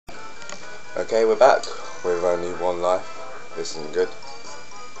Okay, we're back with only one life. This isn't good.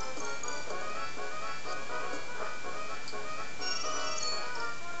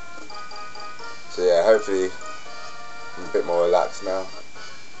 So yeah, hopefully I'm a bit more relaxed now.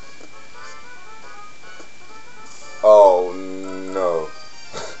 Oh no.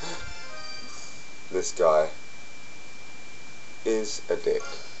 This guy is a dick.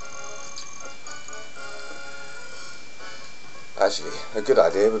 Actually, a good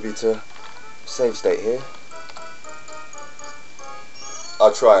idea would be to save state here.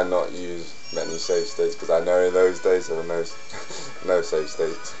 I'll try and not use many save states because I know in those days there were no save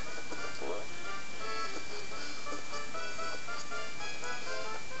states.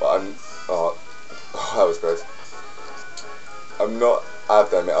 But that was close. I have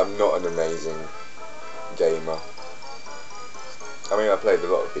to admit, I'm not an amazing gamer. I mean, I played a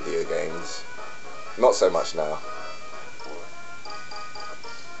lot of video games. Not so much now.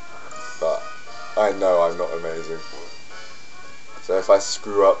 But I know I'm not amazing. So if I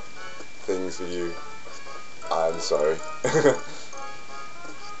screw up things for you, I'm sorry.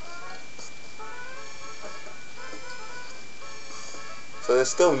 So there's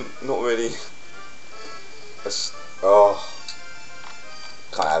still not really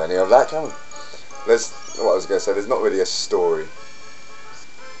can't have any of that, can we? What I was going to say, there's not really a story.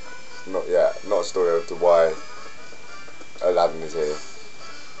 Not a story as to why Aladdin is here.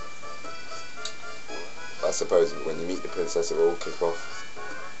 I suppose when you meet the princess it will all kick off.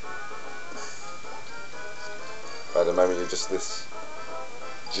 But at the moment you're just this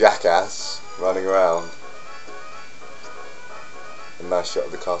jackass running around. A nice shot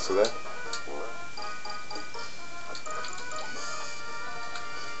of the castle there.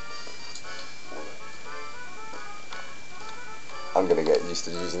 I'm gonna get used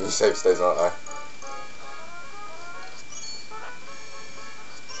to using these save states, aren't I?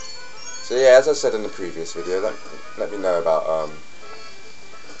 So yeah, as I said in the previous video, let me know about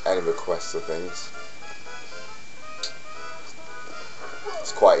any requests or things.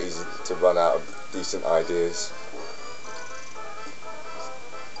 It's quite easy to run out of decent ideas.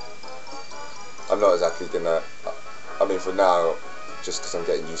 I'm not exactly gonna, I mean for now, just because I'm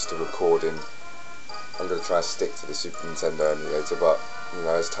getting used to recording, I'm going to try and stick to the Super Nintendo emulator, but you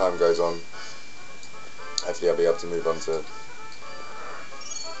know, as time goes on, hopefully I'll be able to move on to...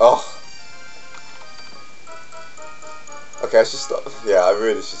 Oh! Okay, I should stop. Yeah, I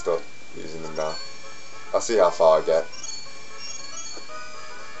really should stop using them now. I'll see how far I get.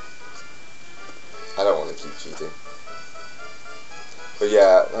 I don't want to keep cheating. But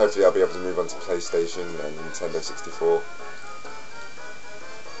yeah, hopefully I'll be able to move on to PlayStation and Nintendo 64.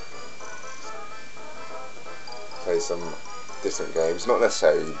 Play some different games, not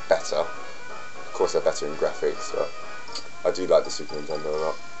necessarily better. Of course they're better in graphics, but I do like the Super Nintendo a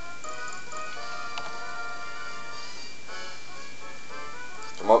lot.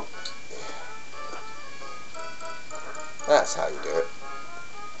 Come on. That's how you do it.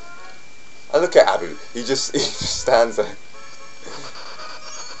 And look at Abu, he just stands there.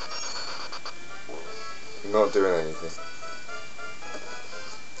 Not doing anything.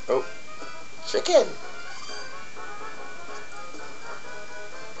 Oh, chicken!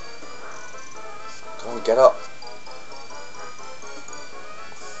 Come on, get up.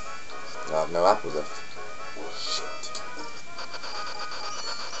 I have no apples left. Shit.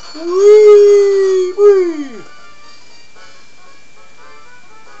 Whee! Whee!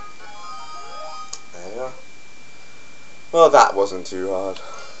 There we are. Well, that wasn't too hard.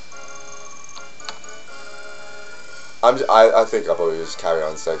 I think I'll probably just carry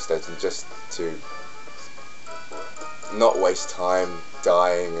on save stating just to not waste time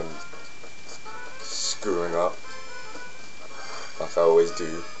dying and screwing up like I always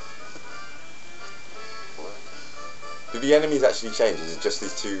do. Do the enemies actually change? Is it just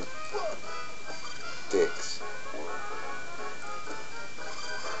these two dicks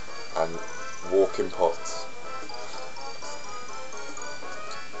and walking pots?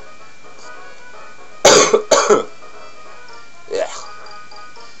 Yeah.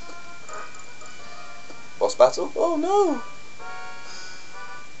 Boss battle? Oh no!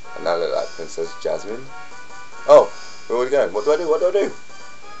 And now I look like Princess Jasmine. Oh, where are we going? What do I do? What do I do?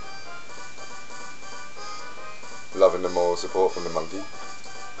 Loving the moral support from the monkey.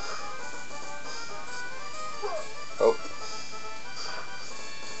 Oh.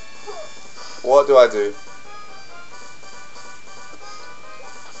 What do I do?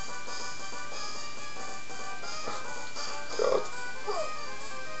 God.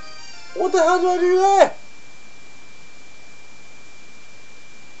 What the hell do I do there?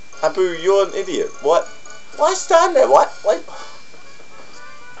 Abu, you're an idiot. What? Why stand there? What? Wait.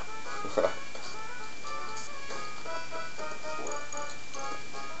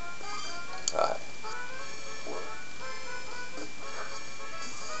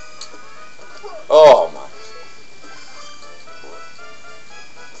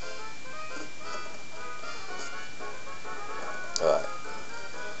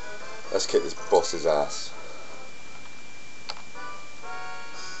 Let's kick this boss's ass.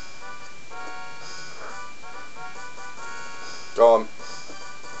 Go on.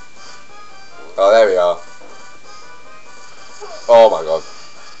 Oh, there we are. Oh my god.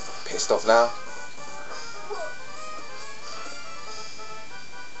 Pissed off now?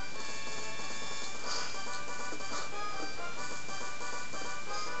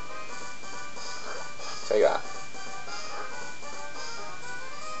 Take that.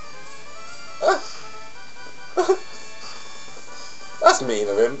 That's mean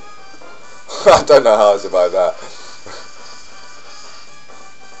of him. I don't know how I survived that.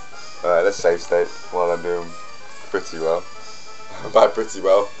 Alright, let's save state while I'm doing pretty well. By pretty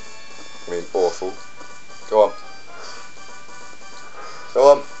well, I mean awful. Go on.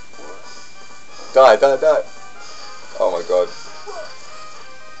 Go on. Die, die, die. Oh my god.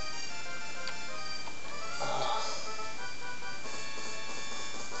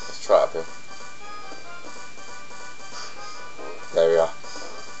 Let's try up here. There we are.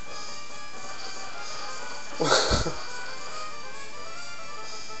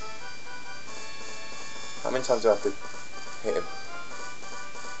 How many times do I have to hit him?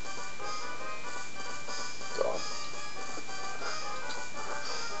 Go on.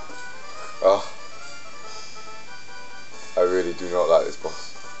 Oh. I really do not like this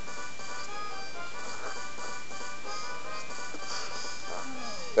boss.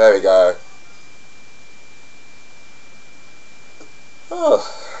 There we go.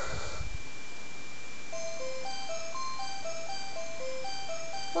 Oh.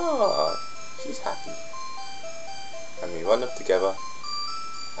 Oh, she's happy. And we run up together.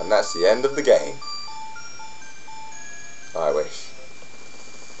 And that's the end of the game. I wish.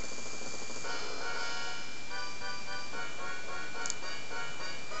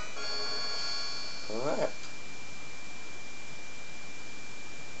 Alright.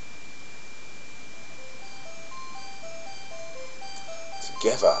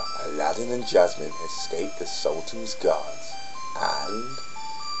 Together, Aladdin and Jasmine escape the Sultan's guards and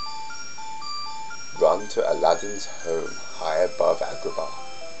run to Aladdin's home high above Agrabah.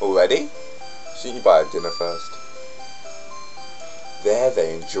 Already? Shouldn't you buy a dinner first? There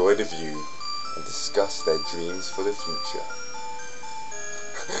they enjoy the view and discuss their dreams for the future.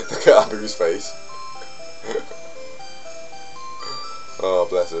 Look at Abu's face. Oh,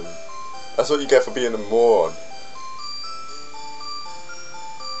 bless him. That's what you get for being a moron.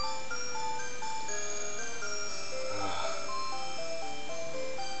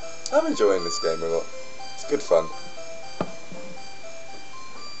 I'm enjoying this game a lot. It's good fun.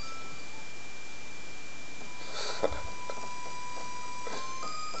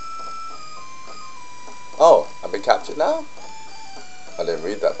 Oh, I've been captured now? I didn't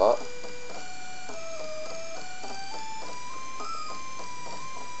read that part.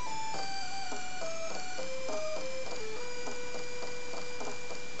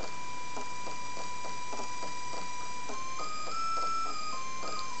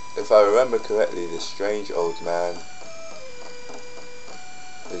 If I remember correctly, this strange old man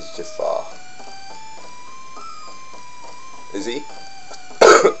is Jafar. Is he?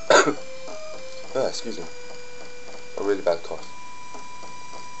 Oh, excuse me. A really bad cough.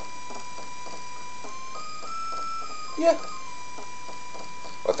 Yeah.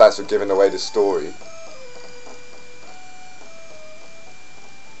 Well, thanks for giving away the story.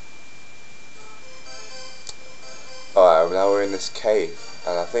 Alright, now we're in this cave,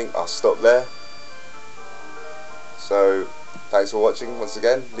 and I think I'll stop there. So, thanks for watching once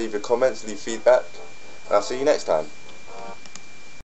again. Leave your comments, leave feedback, and I'll see you next time.